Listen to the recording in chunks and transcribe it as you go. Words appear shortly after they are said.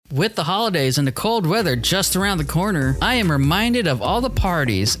With the holidays and the cold weather just around the corner, I am reminded of all the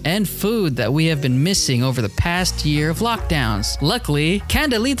parties and food that we have been missing over the past year of lockdowns. Luckily,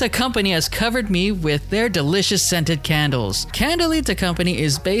 Candelita Company has covered me with their delicious scented candles. Candelita Company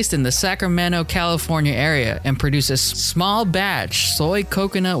is based in the Sacramento, California area and produces small batch soy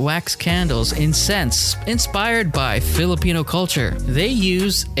coconut wax candles in scents inspired by Filipino culture. They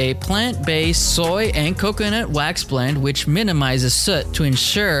use a plant-based soy and coconut wax blend which minimizes soot to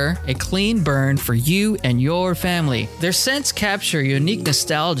ensure a clean burn for you and your family. Their scents capture unique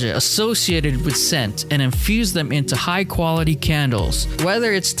nostalgia associated with scent and infuse them into high-quality candles.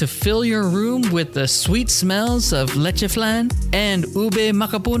 Whether it's to fill your room with the sweet smells of leche flan and ube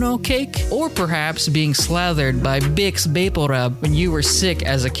macapuno cake, or perhaps being slathered by Bix Vaporub when you were sick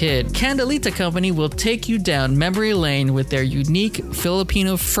as a kid, Candelita Company will take you down memory lane with their unique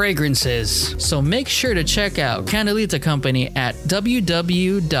Filipino fragrances. So make sure to check out Candelita Company at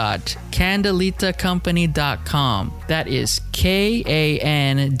www.candelitacompany.com. That is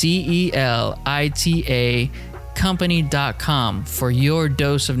Kandelita company.com for your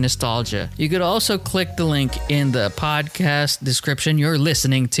dose of nostalgia. You could also click the link in the podcast description you're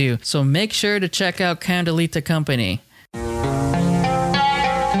listening to. So make sure to check out Candelita Company.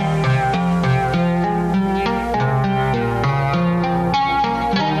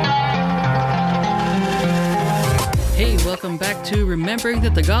 Welcome back to Remembering the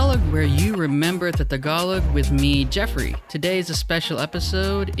Tagalog, where you remember the Tagalog with me, Jeffrey. Today is a special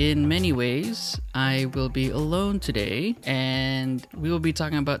episode in many ways. I will be alone today, and we will be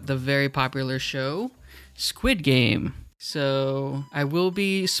talking about the very popular show, Squid Game. So I will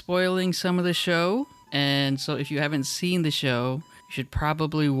be spoiling some of the show, and so if you haven't seen the show, you should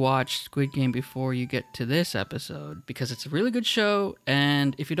probably watch Squid Game before you get to this episode, because it's a really good show.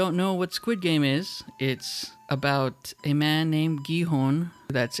 And if you don't know what Squid Game is, it's about a man named Gihon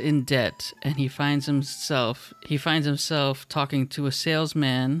that's in debt, and he finds himself talking to a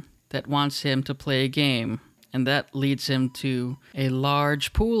salesman that wants him to play a game, and that leads him to a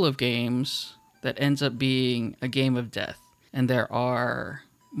large pool of games that ends up being a game of death. And there are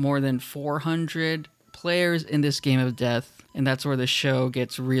more than 400 players in this game of death, and that's where the show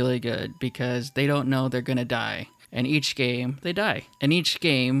gets really good, because they don't know they're gonna die. And each game, they die. And each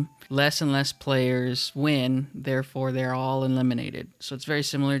game, less and less players win, therefore they're all eliminated. So it's very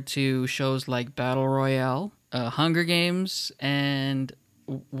similar to shows like Battle Royale, Hunger Games, and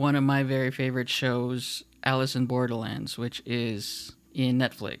one of my very favorite shows, Alice in Borderlands, which is in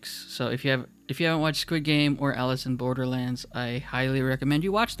Netflix. So if you haven't watched Squid Game or Alice in Borderlands, I highly recommend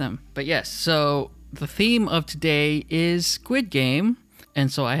you watch them. But yes, so the theme of today is Squid Game, and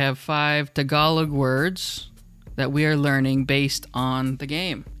so I have 5 Tagalog words that we are learning based on the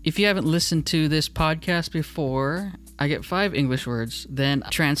game. If you haven't listened to this podcast before, I get 5 English words, then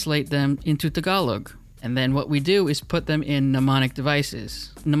translate them into Tagalog. And then what we do is put them in mnemonic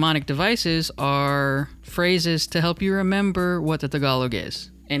devices. Mnemonic devices are phrases to help you remember what the Tagalog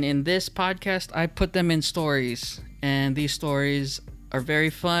is. And in this podcast, I put them in stories. And these stories are very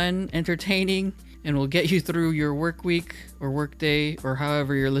fun, entertaining, and will get you through your work week or work day or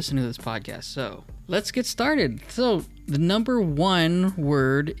however you're listening to this podcast. So let's get started. So the number 1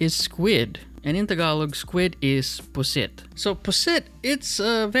 word is squid. And in Tagalog, squid is pusit. So pusit, it's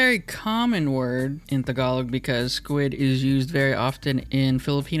a very common word in Tagalog because squid is used very often in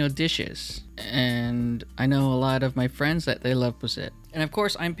Filipino dishes. And I know a lot of my friends that they love pusit. And of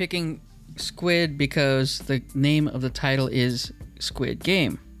course, I'm picking squid because the name of the title is Squid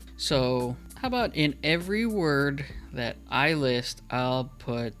Game. So how about in every word that I list, I'll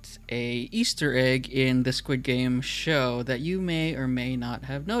put a Easter egg in the Squid Game show that you may or may not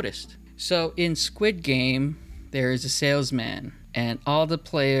have noticed. So in Squid Game, there is a salesman, and all the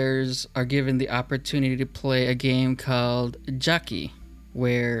players are given the opportunity to play a game called Jackie,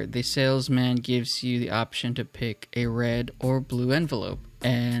 where the salesman gives you the option to pick a red or blue envelope.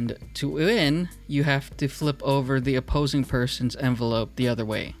 And to win, you have to flip over the opposing person's envelope the other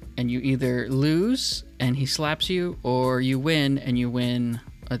way. And you either lose and he slaps you, or you win and you win,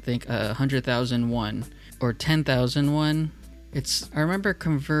 I think, 100,000 won or 10,000 won. I remember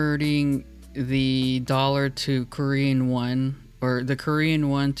converting the dollar to Korean won, or the Korean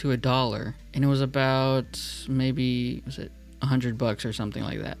won to $1, and it was about maybe, was it $100 or something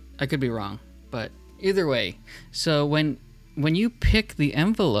like that? I could be wrong, but either way. So when you pick the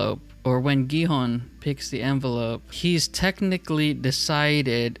envelope, or when Gihon picks the envelope, he's technically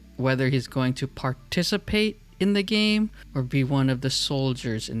decided whether he's going to participate in the game or be one of the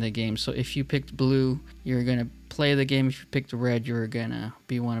soldiers in the game. So if you picked blue, you're going to play the game. If you picked red, you're going to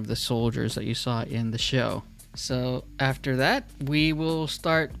be one of the soldiers that you saw in the show. So after that, we will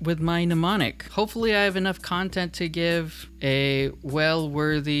start with my mnemonic. Hopefully I have enough content to give a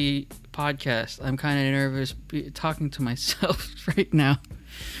well-worthy podcast. I'm kind of nervous talking to myself right now.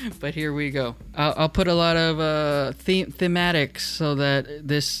 But here we go. I'll put a lot of thematics so that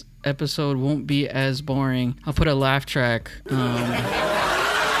this episode won't be as boring. I'll put a laugh track.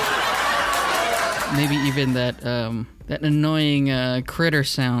 Maybe even that annoying critter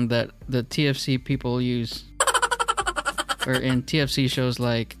sound that the TFC people use. Or in TFC shows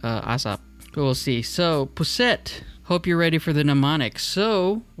like ASAP. We'll see. So, Pusset. Hope you're ready for the mnemonic.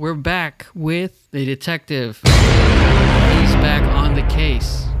 So, we're back with the detective. He's back on the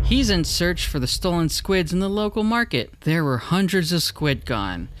case. He's in search for the stolen squids in the local market. There were hundreds of squid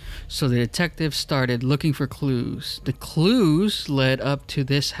gone. So the detective started looking for clues. The clues led up to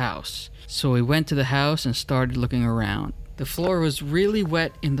this house. So he went to the house and started looking around. The floor was really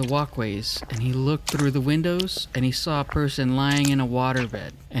wet in the walkways, and he looked through the windows, and he saw a person lying in a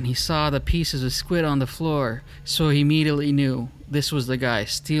waterbed. And he saw the pieces of squid on the floor, so he immediately knew this was the guy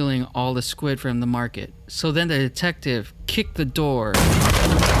stealing all the squid from the market. So then the detective kicked the door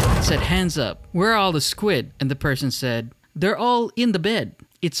and said, "Hands up, where are all the squid?" And the person said, "They're all in the bed.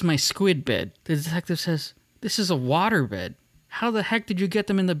 It's my squid bed." The detective says, "This is a water bed. How the heck did you get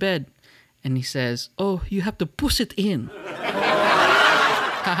them in the bed?" And he says, "Oh, you have to push it in."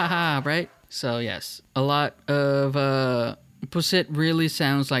 Ha ha ha, right? So yes, a lot of push it really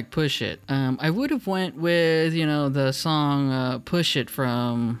sounds like push it. I would have went with, the song Push It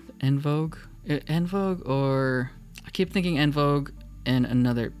from En Vogue. En Vogue, or I keep thinking En Vogue and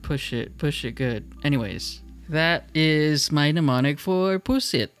another Push It Good. Anyways, that is my mnemonic for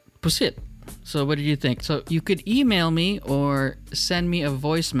Push It. Push It. So what did you think? So you could email me or send me a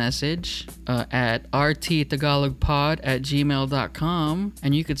voice message at rttagalogpod@gmail.com,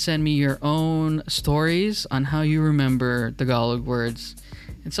 and you could send me your own stories on how you remember Tagalog words.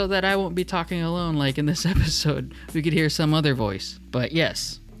 And so that I won't be talking alone like in this episode, we could hear some other voice. But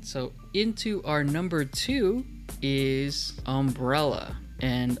yes, so into our number 2 is umbrella.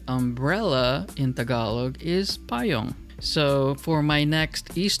 And umbrella in Tagalog is payong. So for my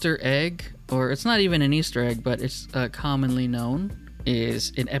next Easter egg, or it's not even an Easter egg, but it's commonly known,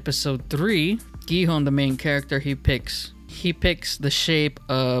 is in episode 3, Gihon, the main character, he picks the shape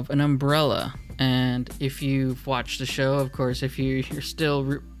of an umbrella. And if you've watched the show, of course, if you're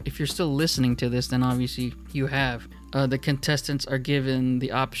still listening to this, then obviously you have. The contestants are given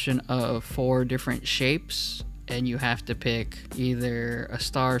the option of 4 different shapes, and you have to pick either a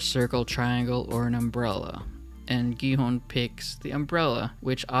star, circle, triangle, or an umbrella. And Gihon picks the umbrella,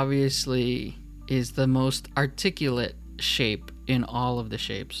 which obviously is the most articulate shape in all of the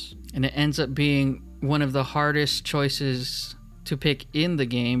shapes. And it ends up being one of the hardest choices to pick in the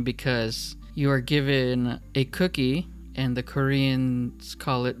game because you are given a cookie, and the Koreans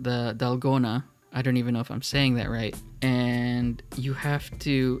call it the dalgona. I don't even know if I'm saying that right. And you have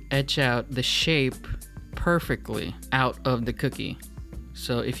to etch out the shape perfectly out of the cookie.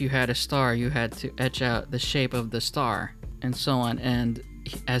 So if you had a star, you had to etch out the shape of the star, and so on. And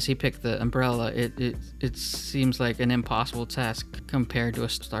as he picked the umbrella, it seems like an impossible task compared to a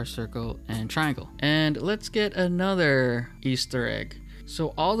star, circle, and triangle. And let's get another Easter egg.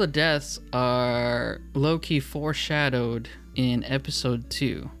 So all the deaths are low-key foreshadowed in episode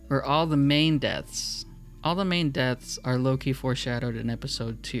 2, or all the main deaths are low-key foreshadowed in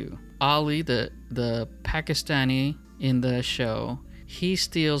episode 2. Ali, the Pakistani in the show, he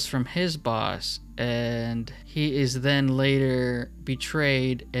steals from his boss, and he is then later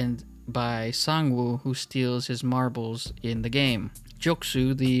betrayed by Sangwoo, who steals his marbles in the game.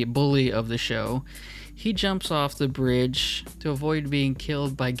 Joksu, the bully of the show, he jumps off the bridge to avoid being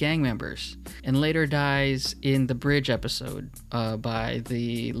killed by gang members, and later dies in the bridge episode by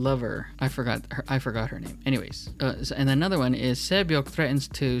the lover. I forgot her name. Anyways, and another one is Sebyok threatens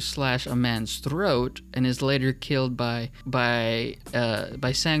to slash a man's throat and is later killed by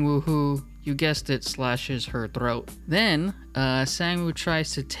Sangwoo, who, you guessed it, slashes her throat. Then Sangwoo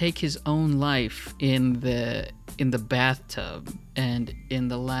tries to take his own life in the bathtub, and in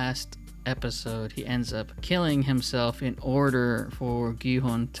the last episode he ends up killing himself in order for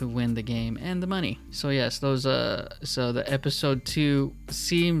Gihon to win the game and the money. So yes, those so the episode 2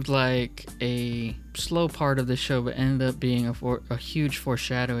 seemed like a slow part of the show, but ended up being a huge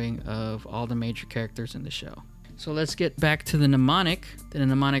foreshadowing of all the major characters in the show. So let's get back to the mnemonic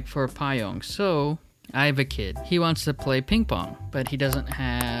for payong. So I have a kid. He wants to play ping pong, but he doesn't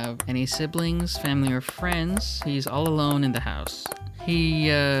have any siblings, family, or friends. He's all alone in the house.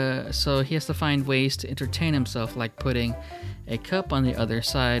 So he has to find ways to entertain himself, like putting a cup on the other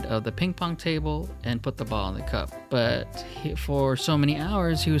side of the ping pong table and put the ball in the cup. But for so many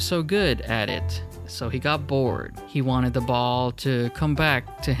hours, he was so good at it. So he got bored. He wanted the ball to come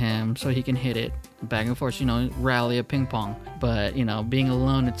back to him so he can hit it back and forth, rally a ping pong. But, being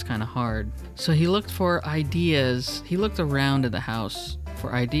alone, it's kind of hard. So he looked for ideas. He looked around in the house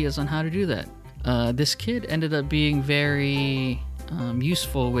for ideas on how to do that. This kid ended up being very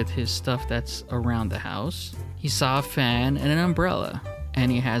useful with his stuff that's around the house. He saw a fan and an umbrella,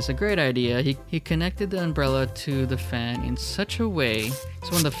 and he has a great idea. He connected the umbrella to the fan in such a way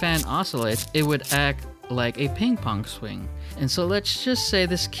so when the fan oscillates, it would act like a ping pong swing. And so let's just say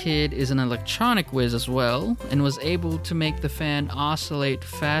this kid is an electronic whiz as well, and was able to make the fan oscillate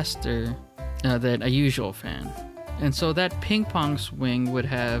faster than a usual fan. And so that ping pong swing would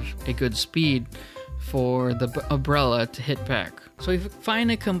have a good speed for the umbrella to hit back. So he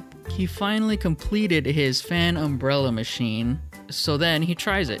finally completed his fan umbrella machine. So then he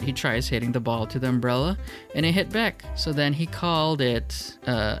tries it. He tries hitting the ball to the umbrella, and it hit back. So then he called it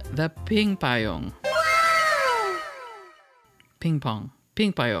the ping payong. Ping pong.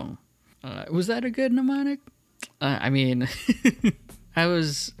 Ping payong. Was that a good mnemonic? I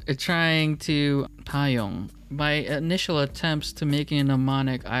was trying to payong. My initial attempts to making a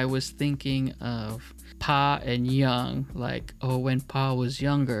mnemonic, I was thinking of Pa and Young, like, when Pa was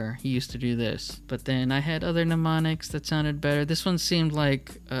younger, he used to do this. But then I had other mnemonics that sounded better. This one seemed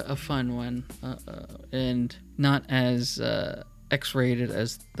like a fun one, and not as X-rated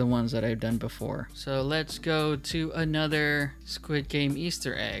as the ones that I've done before. So let's go to another Squid Game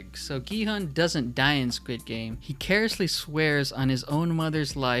Easter egg. So Gi-hun doesn't die in Squid Game. He carelessly swears on his own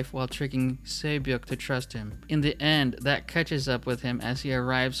mother's life while tricking Se-byuk to trust him. In the end, that catches up with him as he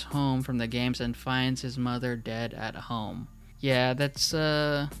arrives home from the games and finds his mother dead at home. Yeah, that's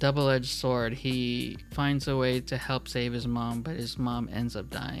a double-edged sword. He finds a way to help save his mom, but his mom ends up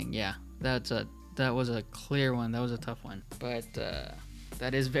dying. Yeah, that was a clear one. That was a tough one. But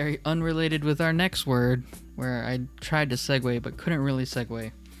that is very unrelated with our next word, where I tried to segue but couldn't really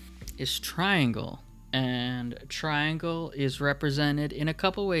segue, is triangle. And triangle is represented in a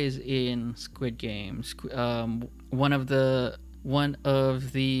couple ways in Squid Game. One of the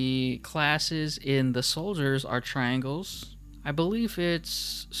classes in the soldiers are triangles. I believe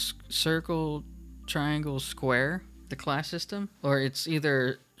it's circle, triangle, square, the class system, or it's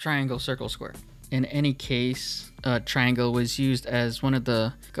either triangle, circle, square. In any case, triangle was used as one of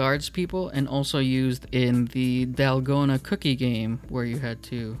the guards people, and also used in the Dalgona cookie game where you had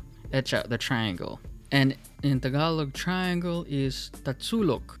to etch out the triangle. And in Tagalog, triangle is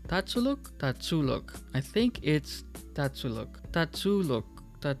tatsulok. Tatsulok? Tatsulok. I think it's tatsulok. Tatsulok.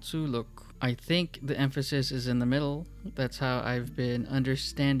 Tatsulok. I think the emphasis is in the middle. That's how I've been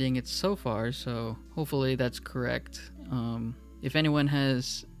understanding it so far, so hopefully that's correct. If anyone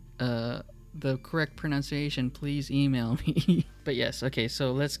has the correct pronunciation, please email me. But yes, okay,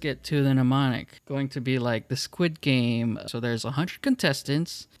 so let's get to the mnemonic. Going to be like the Squid Game. So there's 100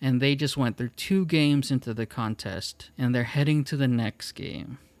 contestants, and they just went through 2 games into the contest, and they're heading to the next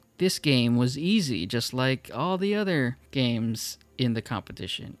game. This game was easy, just like all the other games in the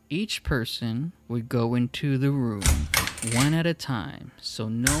competition. Each person would go into the room one at a time, so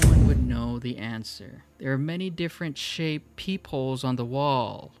no one would know the answer. There are many different shaped peepholes on the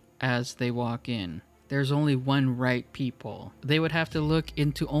wall as they walk in. There's only one right peephole. They would have to look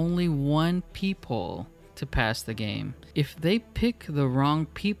into only one peephole to pass the game. If they pick the wrong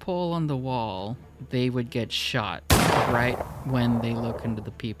peephole on the wall, they would get shot right when they look into the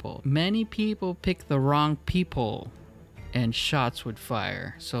peephole. Many people pick the wrong peephole and shots would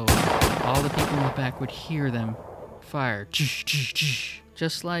fire. So all the people in the back would hear them fire.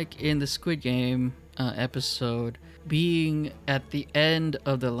 Just like in the Squid Game episode, being at the end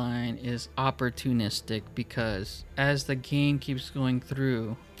of the line is opportunistic, because as the game keeps going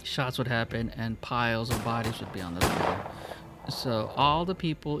through, shots would happen and piles of bodies would be on the floor. So all the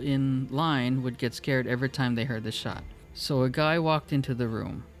people in line would get scared every time they heard the shot. So a guy walked into the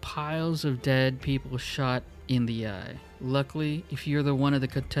room. Piles of dead people shot in the eye. Luckily, if you're one of the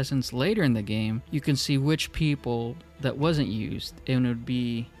contestants later in the game, you can see which people that wasn't used, and it would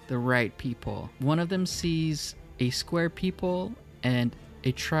be the right people. One of them sees a square peephole and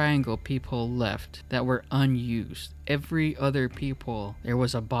a triangle peephole left that were unused. Every other peephole, there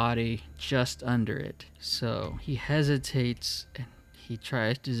was a body just under it. So he hesitates and he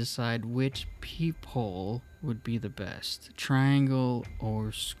tries to decide which peephole would be the best, triangle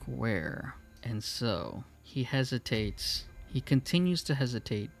or square. And so he hesitates. He continues to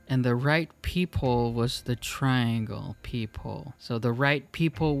hesitate. And the right peephole was the triangle peephole. So the right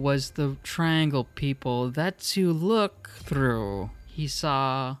peephole was the triangle peephole that you look through. He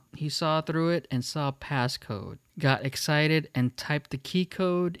saw through it and saw passcode. Got excited and typed the key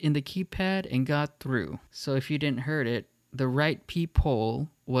code in the keypad and got through. So if you didn't heard it, the right peephole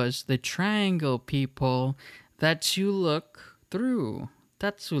was the triangle peephole that you look through.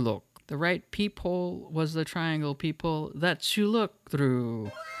 That's you look. The right peephole was the triangle peephole that you look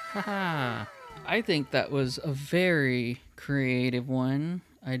through. Haha. I think that was a very creative one.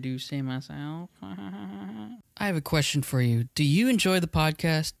 I do say myself. I have a question for you. Do you enjoy the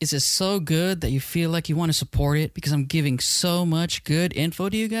podcast? Is it so good that you feel like you want to support it because I'm giving so much good info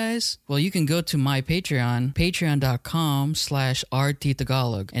to you guys? Well, you can go to my Patreon,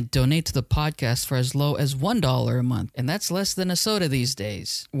 patreon.com/RTTagalog, and donate to the podcast for as low as $1 a month. And that's less than a soda these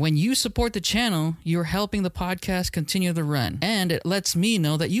days. When you support the channel, you're helping the podcast continue to run. And it lets me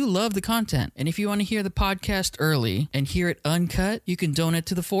know that you love the content. And if you want to hear the podcast early and hear it uncut, you can donate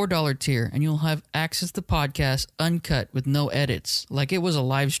to the $4 tier and you'll have access to the podcast uncut with no edits, like it was a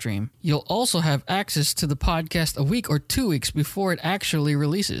live stream. You'll also have access to the podcast a week or 2 weeks before it actually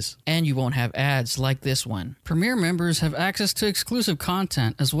releases. And you won't have ads like this one. Premier members have access to exclusive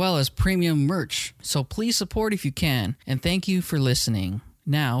content as well as premium merch. So please support if you can. And thank you for listening.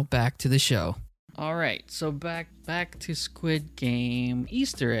 Now back to the show. All right, so back to Squid Game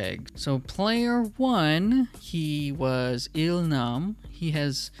Easter egg. So player 1, he was Il-nam. He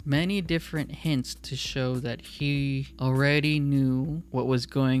has many different hints to show that he already knew what was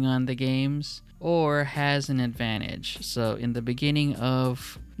going on in the games or has an advantage. So in the beginning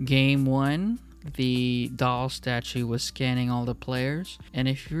of game 1, the doll statue was scanning all the players, and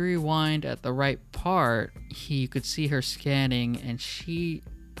if you rewind at the right part, you could see her scanning, and she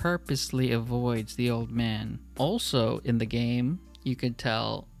purposely avoids the old man. Also in the game, you could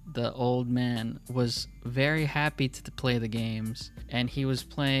tell the old man was very happy to play the games, and he was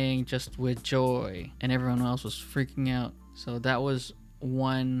playing just with joy, and everyone else was freaking out. So that was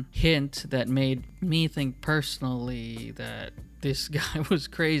one hint that made me think personally that this guy was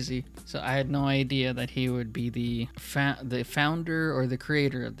crazy. So I had no idea that he would be the founder or the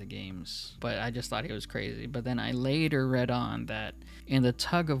creator of the games, but I just thought he was crazy. But then I later read on that in the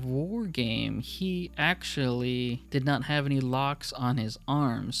tug of war game, he actually did not have any locks on his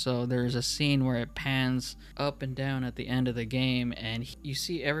arms. So there's a scene where it pans up and down at the end of the game, and you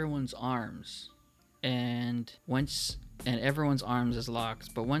see everyone's arms, and everyone's arms is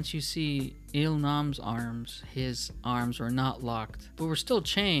locked. But once you see Il-nam's arms, his arms were not locked, but were still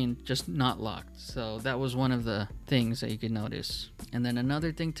chained, just not locked. So that was one of the things that you could notice. And then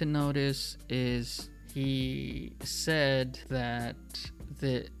another thing to notice is he said that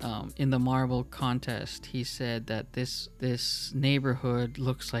in the marble contest, he said that this neighborhood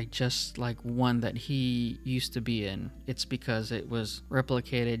looks like just like one that he used to be in. It's because it was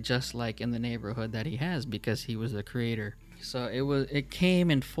replicated just like in the neighborhood that he has, because he was the creator. So it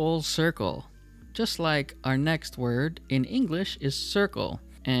came in full circle. Just like our next word in English is circle,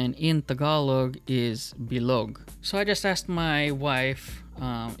 and in Tagalog is bilog. So I just asked my wife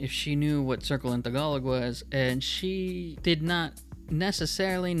if she knew what circle in Tagalog was, and she did not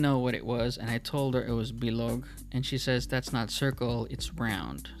necessarily know what it was, and I told her it was bilog, and she says that's not circle, it's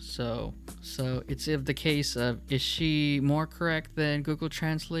round. So it's of the case of, is she more correct than Google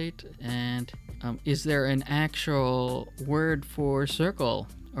Translate? And is there an actual word for circle,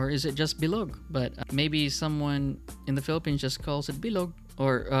 or is it just bilog? But maybe someone in the Philippines just calls it bilog,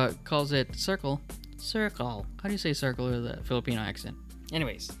 or calls it circle. Circle. How do you say circle with a Filipino accent?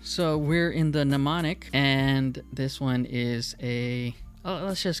 Anyways, so we're in the mnemonic, and this one is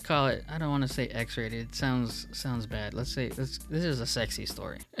let's just call it, I don't want to say X-rated. It sounds bad. Let's say this is a sexy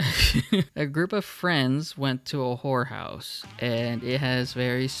story. A group of friends went to a whorehouse, and it has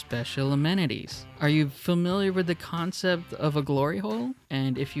very special amenities. Are you familiar with the concept of a glory hole?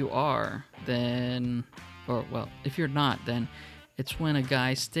 And if you are, then, if you're not, then it's when a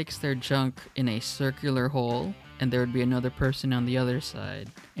guy sticks their junk in a circular hole, and there would be another person on the other side,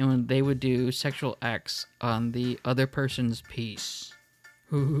 and when they would do sexual acts on the other person's piece.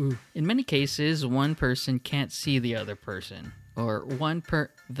 In many cases, one person can't see the other person, or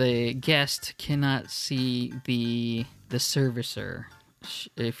the guest cannot see the servicer,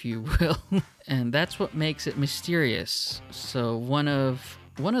 if you will. And that's what makes it mysterious. So one of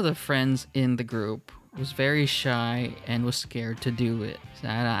the friends in the group was very shy and was scared to do it. So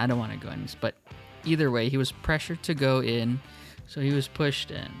I don't want to go in this, but either way, he was pressured to go in, so he was pushed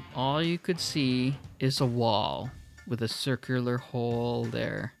in. All you could see is a wall with a circular hole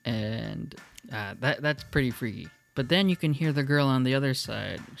there, and That's pretty freaky. But then you can hear the girl on the other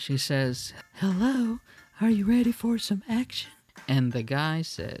side. She says, "Hello, are you ready for some action?" And the guy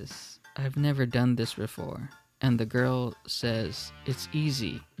says, "I've never done this before." And the girl says, "It's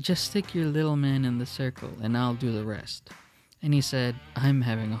easy. Just stick your little man in the circle and I'll do the rest." And he said, "I'm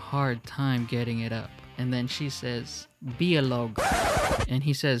having a hard time getting it up." And then she says, "Be a log." And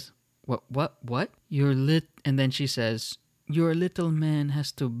he says, What? And then she says, "Your little man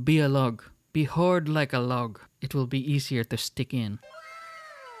has to be a log. Be hard like a log. It will be easier to stick in."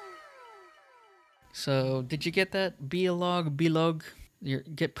 So, did you get that? Be a log, be log.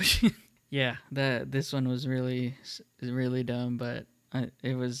 Get pushing. Yeah, this one was really dumb, but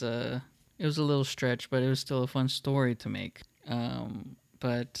it was a little stretch, but it was still a fun story to make.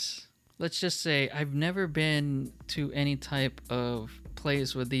 But let's just say I've never been to any type of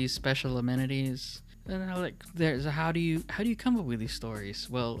place with these special amenities. And how do you come up with these stories?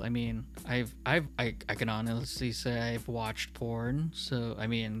 Well, I mean, I can honestly say I've watched porn, so I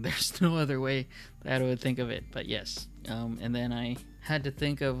mean, there's no other way that I would think of it. But yes, and then I had to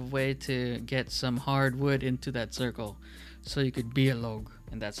think of a way to get some hardwood into that circle, so you could be a log,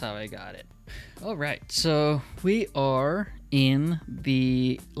 and that's how I got it. All right, so we are in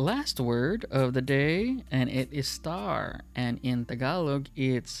the last word of the day, and it is star, and in Tagalog,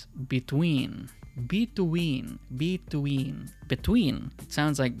 it's between. Between. It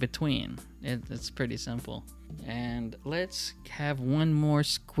sounds like between. It's pretty simple. And let's have one more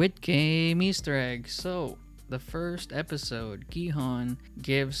Squid Game Easter egg. So, the first episode, Gihon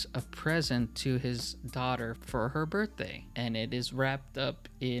gives a present to his daughter for her birthday, and it is wrapped up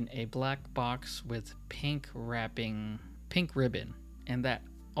in a black box with pink ribbon. And that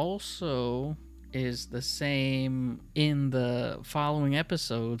also is the same in the following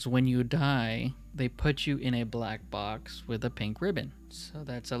episodes. When you die, they put you in a black box with a pink ribbon. So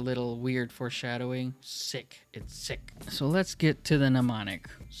that's a little weird foreshadowing. Sick. It's sick. So let's get to the mnemonic.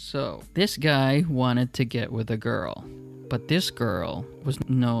 So this guy wanted to get with a girl, but this girl was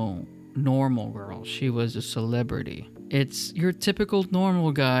no normal girl. She was a celebrity. It's your typical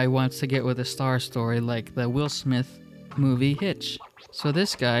normal guy wants to get with a star story, like the Will Smith movie Hitch. So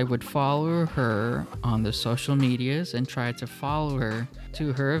this guy would follow her on the social medias and try to follow her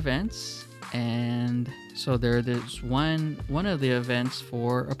to her events. And so there's one of the events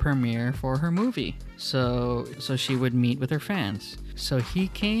for a premiere for her movie. So she would meet with her fans. So he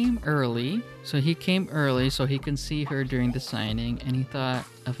came early so he can see her during the signing, and he thought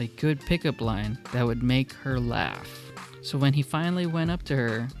of a good pickup line that would make her laugh. So when he finally went up to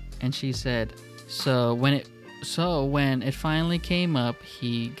her and she said, when it finally came up,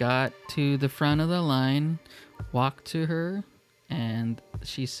 he got to the front of the line, walked to her, and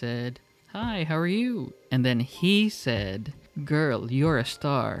she said, "Hi, how are you?" And then he said, "Girl, you're a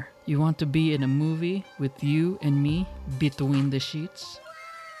star. You want to be in a movie with you and me between the sheets?"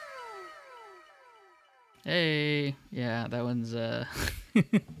 Hey, yeah, that one's that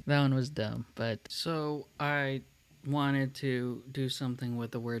one was dumb. But so I wanted to do something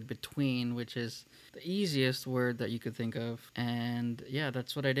with the word between, which is the easiest word that you could think of. And yeah,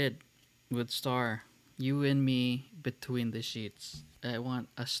 that's what I did with star. You and me between the sheets. I want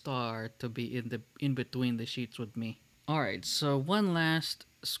a star to be in between the sheets with me. Alright, so one last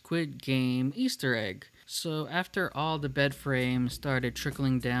Squid Game Easter egg. So after all the bed frames started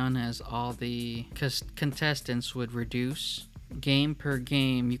trickling down as all the contestants would reduce, game per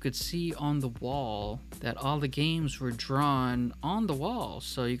game, you could see on the wall that all the games were drawn on the wall.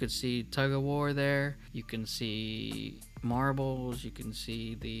 So you could see tug of war there, you can see marbles, you can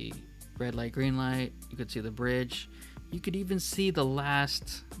see the red light, green light, you could see the bridge. You could even see the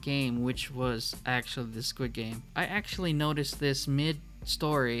last game, which was actually the Squid Game. I actually noticed this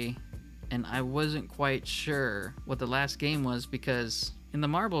mid-story, and I wasn't quite sure what the last game was, because in the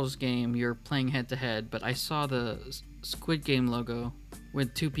marbles game, you're playing head-to-head, but I saw the Squid Game logo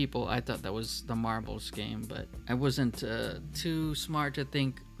with two people. I thought that was the marbles game, but I wasn't too smart to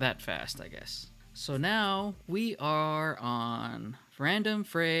think that fast, I guess. So now we are on Random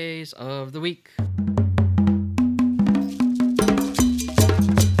Phrase of the Week.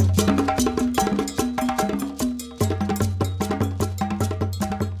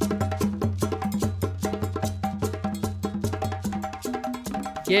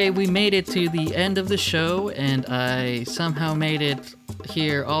 Yay, we made it to the end of the show, and I somehow made it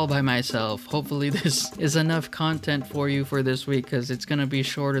here all by myself. Hopefully this is enough content for you for this week, because it's going to be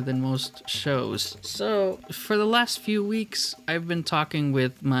shorter than most shows. So for the last few weeks, I've been talking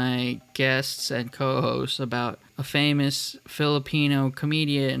with my guests and co-hosts about a famous Filipino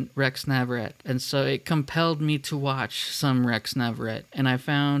comedian, Rex Navarrete. And so it compelled me to watch some Rex Navarrete. And I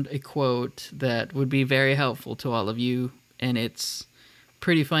found a quote that would be very helpful to all of you, and it's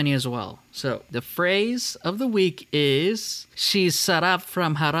pretty funny as well. So the phrase of the week is, she's sarap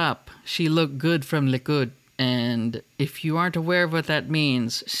from harap. She looked good from likud. And if you aren't aware of what that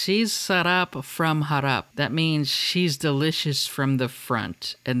means, she's sarap from harap. That means she's delicious from the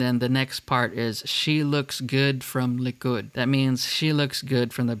front. And then the next part is, she looks good from likud. That means she looks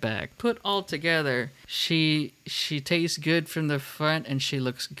good from the back. Put all together, she tastes good from the front and she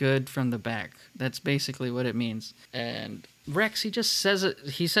looks good from the back. That's basically what it means. And Rex, he just says it.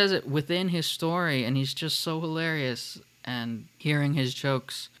 He says it within his story, and he's just so hilarious. And hearing his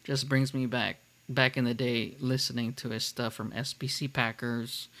jokes just brings me back in the day, listening to his stuff, from SPC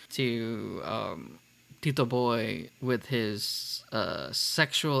Packers to Tito Boy with his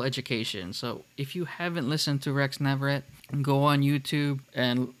sexual education. So if you haven't listened to Rex Navarrete, go on YouTube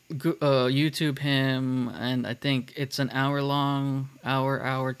and YouTube him, and I think it's an hour long,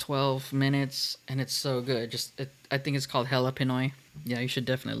 hour 12 minutes, and it's so good. I think it's called Hella Pinoy. Yeah, you should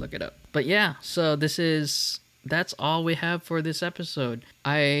definitely look it up. But yeah, so that's all we have for this episode.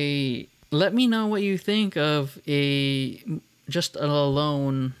 Let me know what you think of just an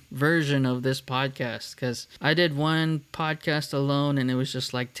alone version of this podcast, because I did one podcast alone and it was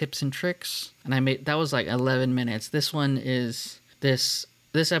just like tips and tricks, and that was like 11 minutes. This one is this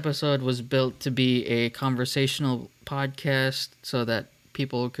episode was built to be a conversational podcast so that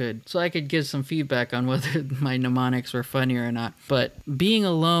I could give some feedback on whether my mnemonics were funny or not. But being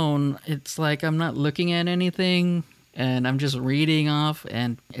alone, it's like I'm not looking at anything and I'm just reading off,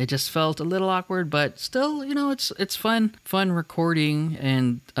 and it just felt a little awkward, but still, it's fun recording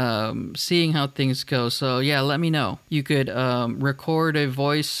and seeing how things go. So yeah, let me know. You could record a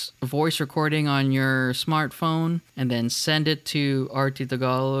voice recording on your smartphone and then send it to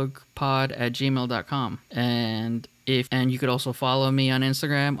rttagalogpod@gmail.com. And you could also follow me on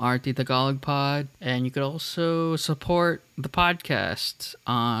Instagram, rttagalogpod, and you could also support the podcast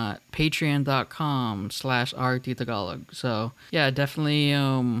on patreon.com/rttagalog. So yeah, definitely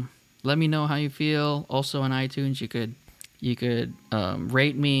let me know how you feel. Also on iTunes, you could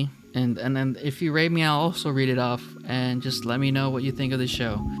rate me, and then if you rate me, I'll also read it off, and just let me know what you think of the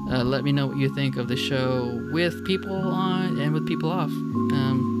show. Let me know what you think of the show with people on and with people off.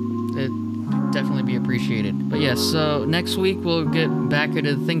 It definitely be appreciated. But yes, so next week we'll get back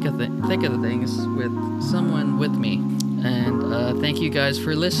into the thick of the things with someone with me. And thank you guys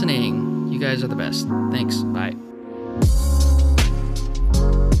for listening. You guys are the best. Thanks. Bye.